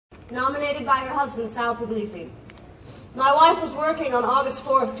nominated by her husband, Sal Puglisi. My wife was working on August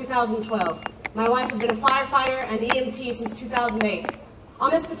 4th, 2012. My wife has been a firefighter and EMT since 2008. On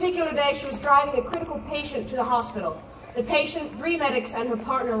this particular day, she was driving a critical patient to the hospital. The patient, 3 medics, and her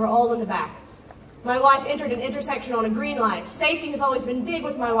partner were all in the back. My wife entered an intersection on a green light. Safety has always been big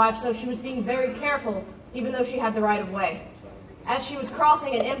with my wife, so she was being very careful, even though she had the right of way. As she was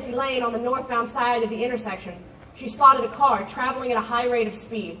crossing an empty lane on the northbound side of the intersection, she spotted a car traveling at a high rate of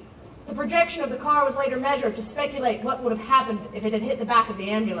speed. The projection of the car was later measured to speculate what would have happened if it had hit the back of the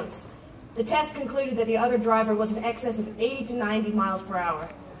ambulance. The test concluded that the other driver was in excess of 80 to 90 miles per hour.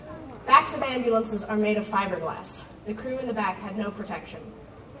 Backs of ambulances are made of fiberglass. The crew in the back had no protection.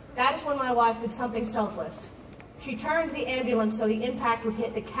 That is when my wife did something selfless. She turned the ambulance so the impact would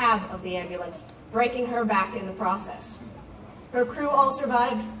hit the cab of the ambulance, breaking her back in the process. Her crew all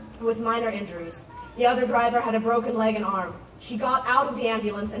survived with minor injuries. The other driver had a broken leg and arm. She got out of the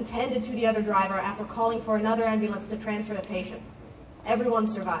ambulance and tended to the other driver after calling for another ambulance to transfer the patient. Everyone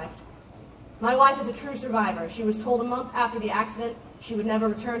survived. My wife is a true survivor. She was told a month after the accident she would never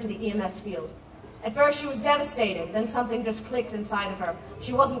return to the EMS field. At first she was devastated, then something just clicked inside of her.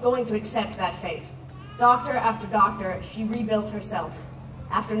 She wasn't going to accept that fate. Doctor after doctor, she rebuilt herself.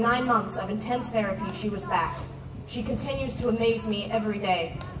 After 9 months of intense therapy, she was back. She continues to amaze me every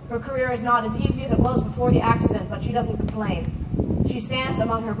day. Her career is not as easy as it was before the accident, but she doesn't complain. She stands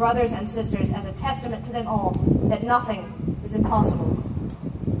among her brothers and sisters as a testament to them all that nothing is impossible.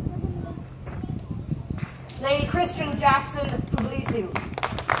 Lady Christian Jackson Puglisi.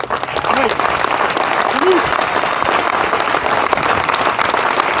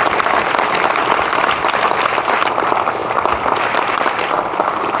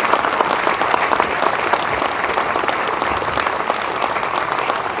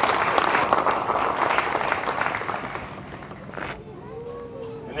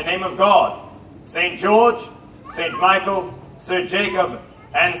 In the name of God, St. George, St. Michael, Sir Jacob,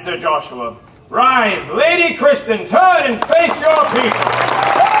 and Sir Joshua, rise, Lady Kristen, turn and face your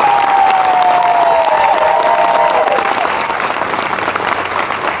people.